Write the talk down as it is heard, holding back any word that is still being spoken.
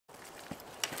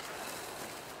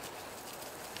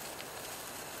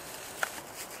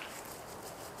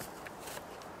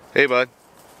Hey, bud.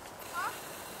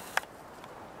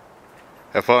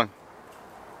 Have fun.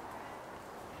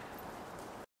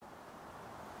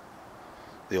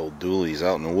 The old dualies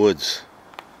out in the woods.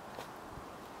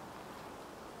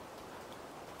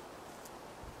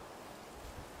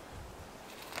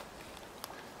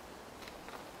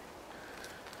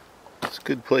 It's a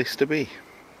good place to be.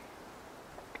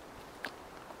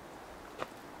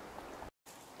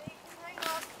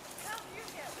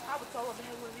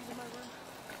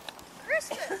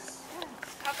 Christmas.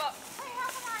 How about?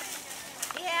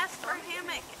 He asked for a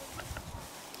hammock.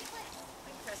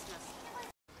 Christmas.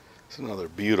 It's another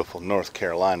beautiful North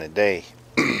Carolina day.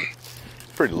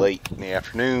 Pretty late in the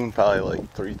afternoon, probably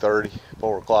like 3:30,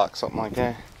 4 o'clock, something like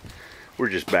that. We're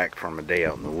just back from a day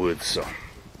out in the woods, so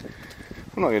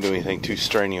I'm not going to do anything too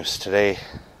strenuous today.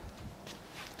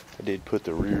 I did put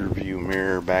the rear view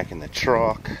mirror back in the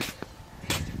truck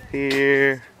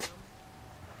here.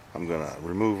 I'm going to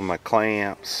remove my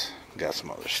clamps. Got some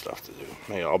other stuff to do.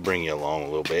 Maybe I'll bring you along a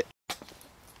little bit.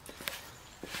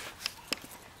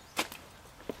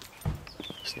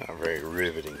 It's not a very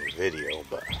riveting video,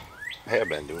 but I have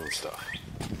been doing stuff.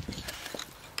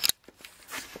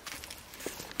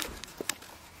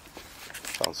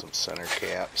 Found some center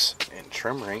caps and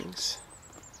trim rings.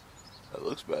 That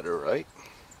looks better, right?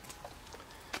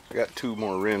 I got 2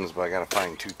 more rims, but I gotta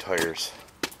find 2 tires.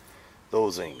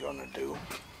 Those ain't gonna do.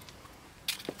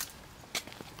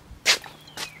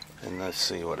 And let's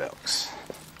see what else.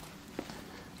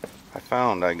 I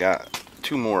found I got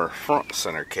 2 more front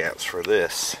center caps for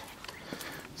this.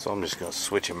 So I'm just gonna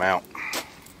switch them out.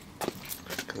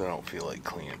 Because I don't feel like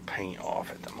cleaning paint off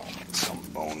at the moment. Some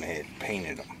bonehead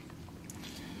painted them.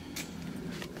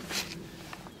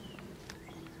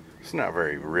 It's not a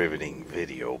very riveting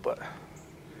video, but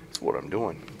it's what I'm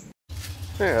doing.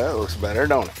 Yeah, that looks better,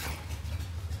 don't it?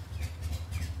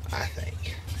 I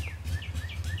think.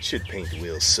 Should paint the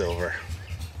wheels silver,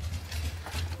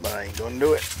 but I ain't gonna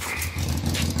do it.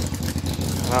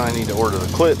 Now I need to order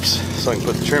the clips so I can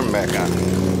put the trim back on.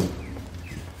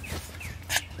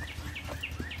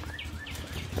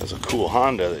 That's a cool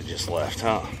Honda that just left,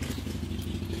 huh?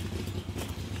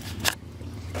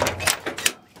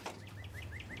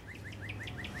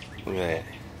 Look at that.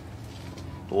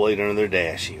 The light under their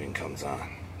dash even comes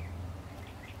on.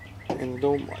 And the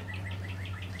dome light.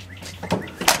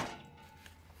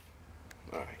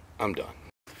 Alright, I'm done.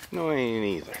 No, I ain't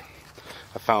either.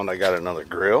 I found I got another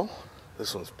grill.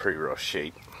 This one's pretty rough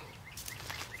shape.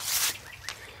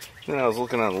 And I was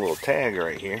looking at a little tag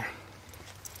right here.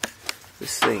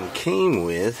 This thing came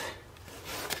with,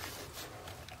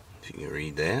 if you can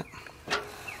read that,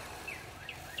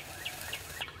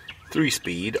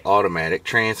 3-speed automatic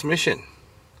transmission.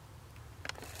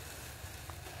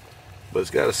 But it's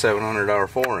got a $700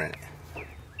 $4 in it.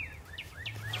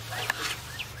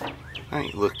 I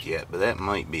ain't looked yet, but that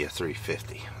might be a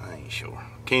 350. I ain't sure.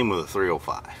 Came with a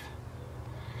 305.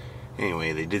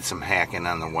 Anyway, they did some hacking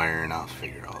on the wire and I'll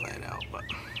figure all that out. But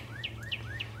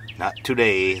not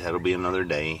today. That'll be another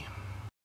day.